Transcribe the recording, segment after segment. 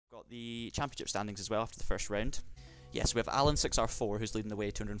got the championship standings as well after the first round. Yes, we have Alan 6R4 who's leading the way,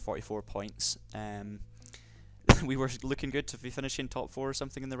 244 points. We were looking good to be finishing top 4 or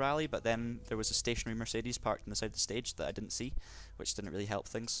something in the rally, but then there was a stationary Mercedes parked on the side of the stage that I didn't see, which didn't really help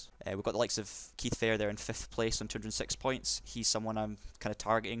things. We've got the likes of Keith Fair there in 5th place on 206 points. He's someone I'm kind of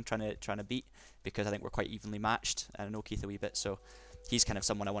targeting, trying to beat, because I think we're quite evenly matched, and I know Keith a wee bit, so he's kind of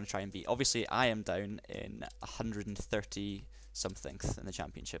someone I want to try and beat. Obviously, I am down in 130 something in the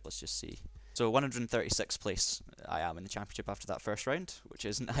championship, let's just see. So 136th place I am in the championship after that first round, which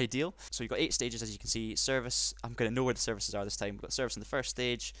isn't ideal. So you've got 8 stages, as you can see. Service, I'm going to know where the services are this time. We've got service in the first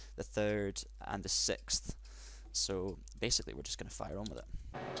stage, the 3rd, and the 6th. So basically we're just going to fire on with it.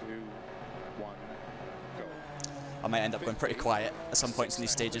 2, 1, go. I might end up going pretty quiet at some points in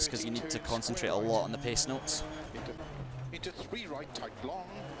these stages because you need to concentrate a lot on the pace notes. Into 3 right, tight long,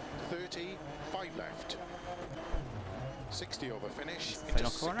 30, 5 left. 60 over finish,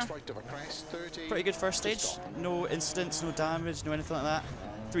 Final corner. Right over crest, 30. Pretty good first stage. No incidents, no damage, no anything like that.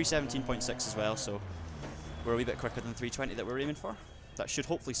 317.6 as well, so we're a wee bit quicker than 320 that we're aiming for. That should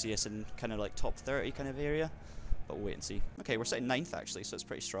hopefully see us in kind of like top 30 kind of area, but we'll wait and see. Okay, we're sitting 9th actually, so it's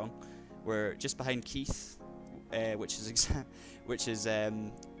pretty strong. We're just behind Keith, which is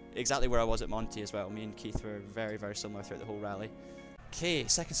exactly where I was at Monty as well. Me and Keith were very, very similar throughout the whole rally. Okay,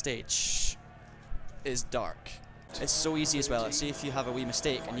 second stage is dark. It's so easy as well. See, if you have a wee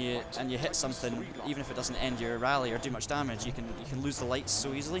mistake and you hit something, even if it doesn't end your rally or do much damage, you can lose the lights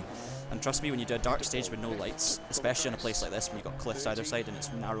so easily. And trust me, when you do a dark stage with no lights, especially on a place like this when you've got cliffs either side and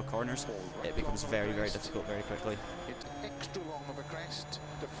it's narrow corners, it becomes very, very difficult very quickly. It's extra long of a crest,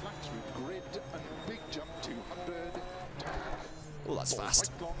 the flat route grid, and big jump 200. Oh, that's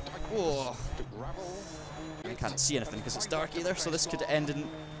fast. Oh, I can't see anything because it's dark either, so this could end in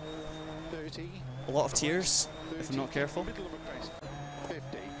a lot of tears if I'm not careful.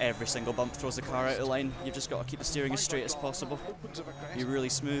 Every single bump throws the car out of line. You've just got to keep the steering as straight as possible. Be really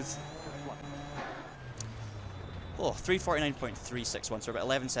smooth. Oh, 349.361, so about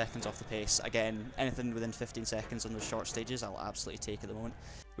 11 seconds off the pace. Again, anything within 15 seconds on those short stages I'll absolutely take at the moment.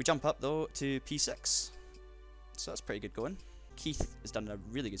 We jump up though to P6, so that's pretty good going. Keith has done a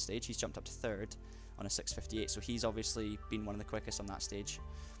really good stage. He's jumped up to 3rd on a 6:58, so he's obviously been one of the quickest on that stage.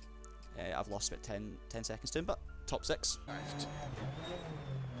 I've lost about 10 seconds to him, but top 6. Left.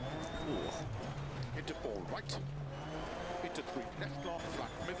 Into 4 right. Into 3 left long,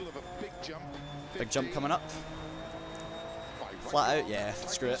 flat middle of a big jump. 50. Big jump coming up. Flat out, yeah,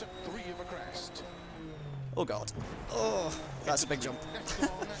 screw it. 3 of a crest. Oh god. Oh, that's a big jump. Left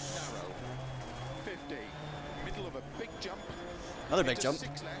long, narrow. 50. Middle of a big jump. Another big jump.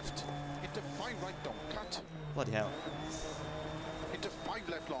 6 left. Into 5 right, don't cut. Bloody hell. Into 5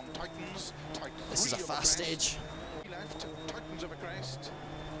 left long, tightens. Tight. This is a fast stage. 3 left, tightens of a crest.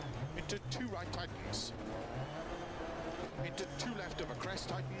 Into 2 right, tightens. Into 2 left of a crest,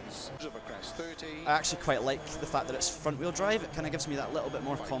 tightens. Of a crest, 30. I actually quite like the fact that it's front wheel drive. It kind of gives me that little bit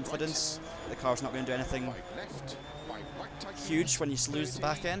more confidence. The car's not going to do anything 5 left, 5 right, tightens. huge when you lose the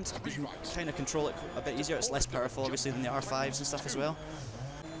back end. You can kind of control it a bit easier. It's less powerful obviously than the R5s and stuff as well.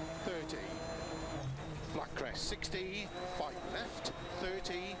 30. Flat crest, 60. 5 left,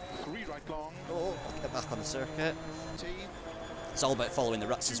 30. 3 right long. Oh, get back on the circuit. 30. It's all about following the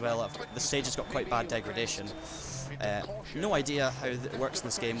ruts as well. The stage has got quite bad degradation. No idea how it works in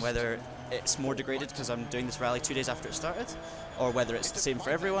this game, whether it's more degraded because I'm doing this rally 2 days after it started, or whether it's the same for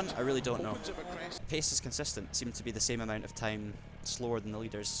everyone. I really don't know. Pace is consistent. It seemed to be the same amount of time slower than the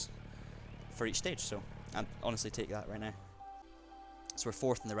leaders for each stage, so I'd honestly take that right now. So we're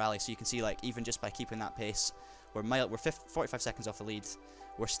 4th in the rally, so you can see, like, even just by keeping that pace, we're 45 seconds off the lead.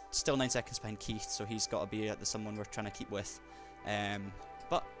 We're still 9 seconds behind Keith, so he's got to be the someone we're trying to keep with.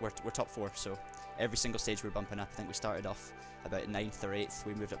 But we're top 4, so every single stage we're bumping up. I think we started off about 9th or 8th,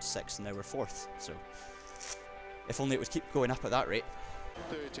 we moved up to 6th, and now we're 4th. So if only it would keep going up at that rate.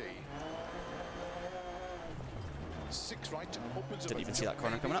 30. 6 right, opens Didn't even see that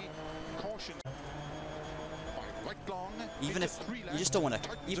corner coming up. Caution. 5 right long. Even if you just don't want to,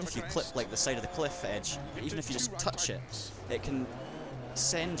 even if you clip like the side of the cliff edge, even if you just touch it, it can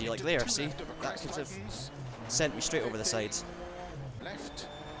send you like there. See, that could have sent me straight over the side. Left,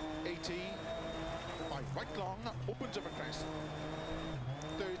 80. 5 right long, opens of a crest.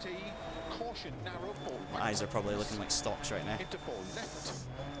 30. Caution, narrow. 4 right. My eyes are probably looking like stocks right now. Into 4 left.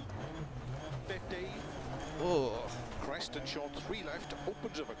 50. Oh. Crest and short, 3 left,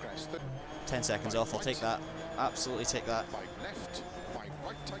 opens of a crest. 10 seconds off, I'll take that. Absolutely take that. 5 left, 5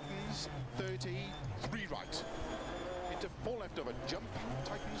 right, tightens. 30. 3 right. Into 4 left of a jump,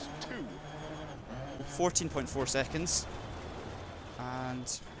 tightens 2. 14.4 seconds.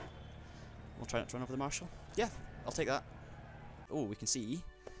 And We'll try not to run over the marshal. Yeah, I'll take that. Oh, we can see.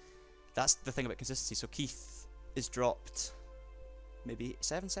 That's the thing about consistency. So Keith is dropped maybe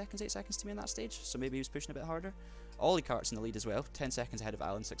 7 seconds, 8 seconds to me in that stage. So maybe he was pushing a bit harder. Ollie Cart's in the lead as well, 10 seconds ahead of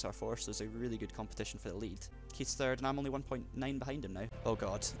Alan 6R4, so there's a really good competition for the lead. Keith's third, and I'm only 1.9 behind him now. Oh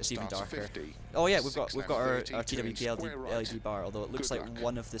god, it's even darker. Oh yeah, we've got our TWP LED bar, although it looks like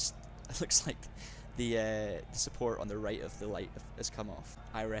one of this. It looks like the support on the right of the light has come off.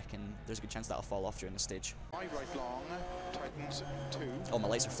 I reckon there's a good chance that'll fall off during this stage. Right long, tightens 2. Oh, my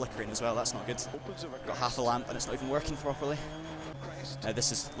lights are flickering as well. That's not good. Got half a lamp and it's not even working properly. Now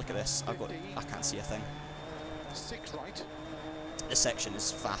this is, look at this. I can't see a thing. 6 right. This section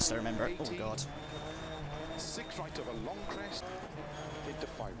is fast, I remember. 80. Oh god. 6 right of a long crest. Into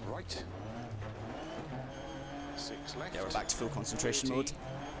 5 right. 6 left. Yeah, we're back to full concentration 30. mode.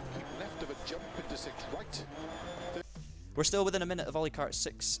 Keep left of a jump into 6 right. We're still within a minute of Ollie Cart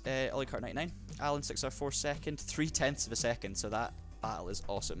 99. Alan 6R4 second, 0.3 of a second, so that battle is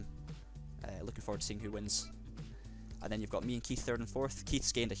awesome. Looking forward to seeing who wins. And then you've got me and Keith third and fourth.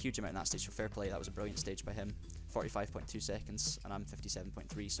 Keith's gained a huge amount in that stage, so fair play. That was a brilliant stage by him. 45.2 seconds, and I'm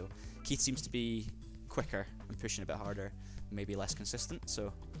 57.3. So Keith seems to be quicker and pushing a bit harder, maybe less consistent.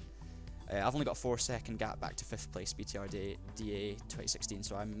 So I've only got a 4-second gap back to 5th place BTR DA 2016.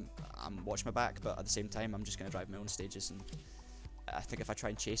 So I'm watching my back, but at the same time, I'm just going to drive my own stages. And I think if I try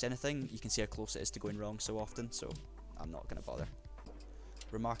and chase anything, you can see how close it is to going wrong so often. So I'm not going to bother.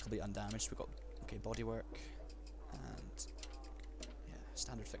 Remarkably undamaged. We've got okay bodywork. And yeah,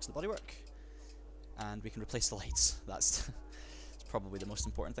 standard fix in the bodywork, and we can replace the lights. That's probably the most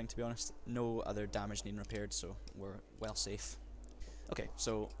important thing, to be honest. No other damage needing repaired, so we're well safe. Okay,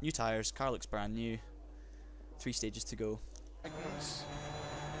 so new tyres, car looks brand new, 3 stages to go.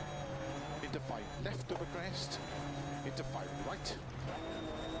 Into 5 left of a crest, into 5 right,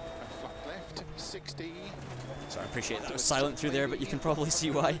 and flat left, 60. Sorry, I appreciate that was silent through there, but you can probably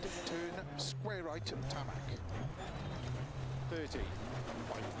see why. Turn square right and tarmac. 30.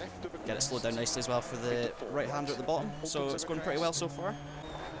 5 left of a Get it slowed down nicely as well for the right-hander at the bottom, so it's going pretty well so far.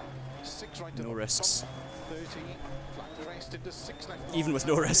 6 right No risks. 30. Flat crest into 6 left. Even with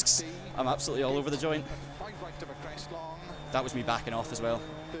no risks, I'm absolutely all over the joint. 5 right of a crest long. That was me backing off as well.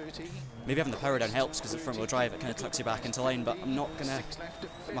 30. Maybe having the power down helps because it's front wheel drive, it kind of tucks you back into line, but I'm not going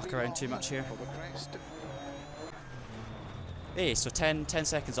to muck around too much here. Hey, so 10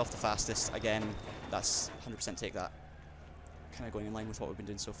 seconds off the fastest. Again, that's 100% take that. Kind of going in line with what we've been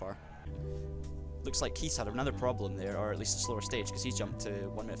doing so far. Looks like Keith's had another problem there, or at least a slower stage, because he's jumped to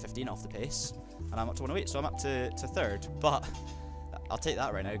 1 minute 15 off the pace, and I'm up to 108, so I'm up to third. But I'll take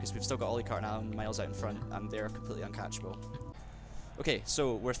that right now, because we've still got Ollie Cart now miles out in front, and they're completely uncatchable. Okay,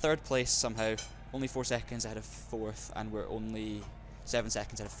 so we're third place somehow, only 4 seconds ahead of fourth, and we're only 7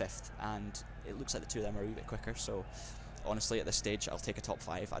 seconds ahead of fifth, and it looks like the two of them are a wee bit quicker, so honestly at this stage I'll take a top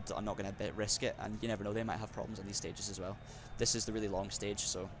 5. I'm not going to risk it, and you never know, they might have problems on these stages as well. This is the really long stage,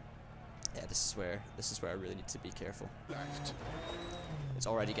 so yeah, this is where I really need to be careful. Left. It's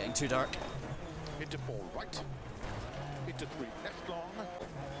already getting too dark. Into 4 right. Into 3 left long.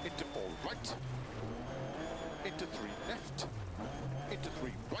 Into 4 right. Into 3 left. Into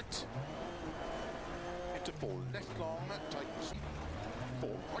 3 right. Into 4 left long. Tightens. 4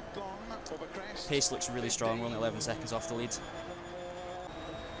 right long. Over crest. Pace looks really strong. We're only 11 seconds off the lead.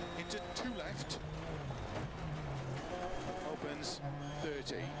 Into 2 left. Opens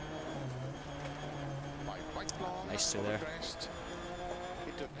 30. 5 right long. Nice through over there. crest.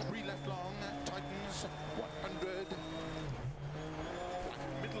 Into 3 left long. Tightens 100.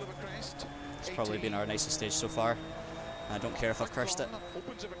 Middle of a crest. It's probably been our nicest stage so far. And I don't care if I've cursed it.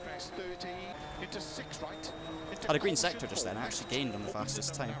 Opens of a crest 30. Into 6 right. Into Had a green caution sector just then. I actually left. gained on the Opens fastest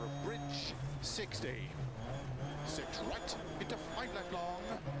into time. narrow bridge 60. 6 right. Into 5 left long.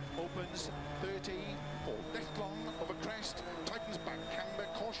 Opens 30. 4 left long over crest. Tightens back camber.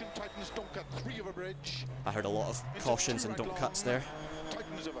 Caution tightens don't cut 3 of a bridge. I heard a lot of Into cautions 2 and right don't cuts long. there.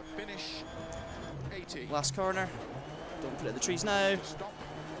 Tightens of a finish 80. Last corner. Don't put it in the trees now. To stop.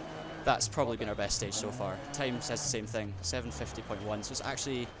 That's probably been our best stage so far. Time says the same thing, 7:50.1. So it's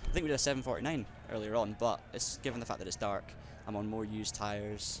actually, I think we did a 7:49 earlier on, but it's given the fact that it's dark, I'm on more used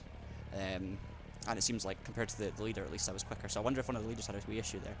tyres, and it seems like compared to the leader, at least I was quicker. So I wonder if one of the leaders had a wee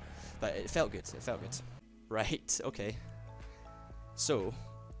issue there, but it felt good. It felt good. Right. Okay. So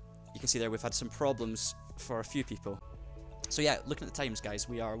you can see there we've had some problems for a few people. So yeah, looking at the times, guys,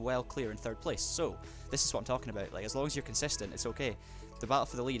 we are well clear in third place. So this is what I'm talking about. Like, as long as you're consistent, it's okay. The battle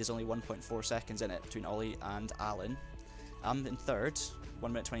for the lead is only 1.4 seconds in it between Ollie and Alan. I'm in third,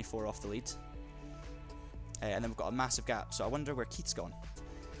 1 minute 24 off the lead. And then we've got a massive gap, so I wonder where Keith's gone.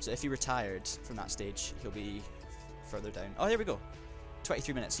 So if he retired from that stage, he'll be further down. Oh, here we go.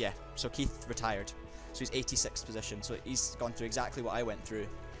 23 minutes, yeah. So Keith retired. So he's 86th position. So he's gone through exactly what I went through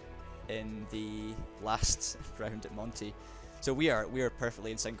in the last round at Monty. So we are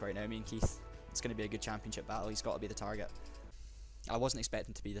perfectly in sync right now, me and Keith. It's going to be a good championship battle. He's got to be the target. I wasn't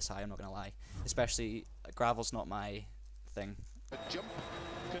expecting to be this high, I'm not going to lie. Especially, gravel's not my thing. A jump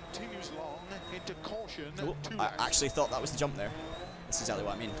continues long into caution. Oh, I actually thought that was the jump there. That's exactly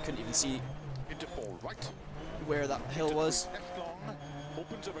what I mean. Couldn't even see into 4 right. where that hill was. Left long,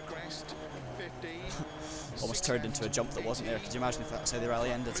 opens over crest, 50. Almost turned into a jump that wasn't there. Could you imagine if that's how the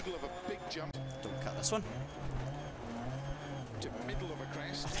rally ended? Middle of a big jump Don't cut this one. to middle of a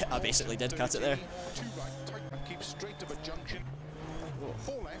crest. I basically did cut it there. 2 right, tight and keep straight of a junction.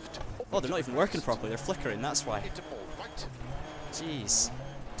 4 left. Oh, they're not even working properly. They're flickering, that's why. Into 4 right. Jeez.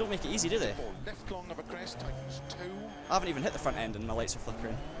 Don't make it easy, do they? 4 left long of a crest, tightens 2. I haven't even hit the front end and my lights are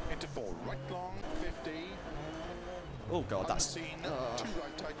flickering. Into 4 right long, 50. Oh god, that's... Unseen, 2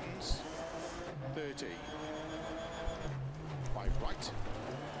 right tightens, 30. 5 right.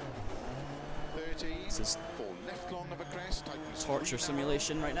 30. This is 4 left long of a crest, tightens torture 3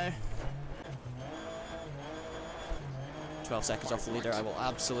 simulation right now. 12 seconds off the leader, I will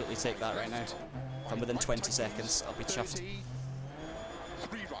absolutely take that right now. If I'm within 20 seconds, I'll be chuffed.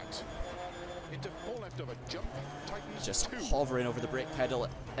 3 right. Into 4 left of a jump, tightens Just 2. hovering over the brake pedal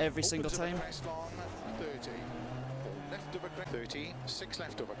every single Opens of a time. crest long, 30. 4 left of a crest, 30. 6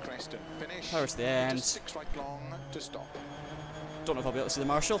 left of a crest and finish. Power to the Into end. 6 right long to stop. Don't know if I'll be able to see the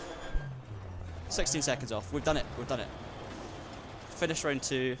marshal. 16 seconds off. We've done it. We've done it. Finish round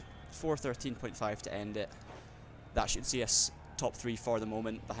 2. 4:13.5 to end it. That should see us top 3 for the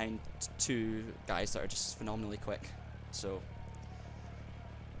moment, behind 2 guys that are just phenomenally quick. So,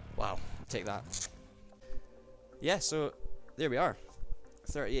 wow, take that. Yeah, so there we are.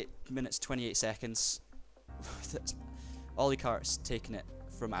 38 minutes 28 seconds. Ollie Cart's taking it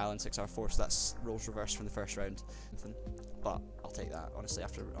from Island 6R4, so that's roles reversed from the first round. But I'll take that, honestly,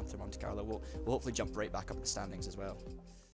 after Monte Carlo. We'll hopefully jump right back up the standings as well.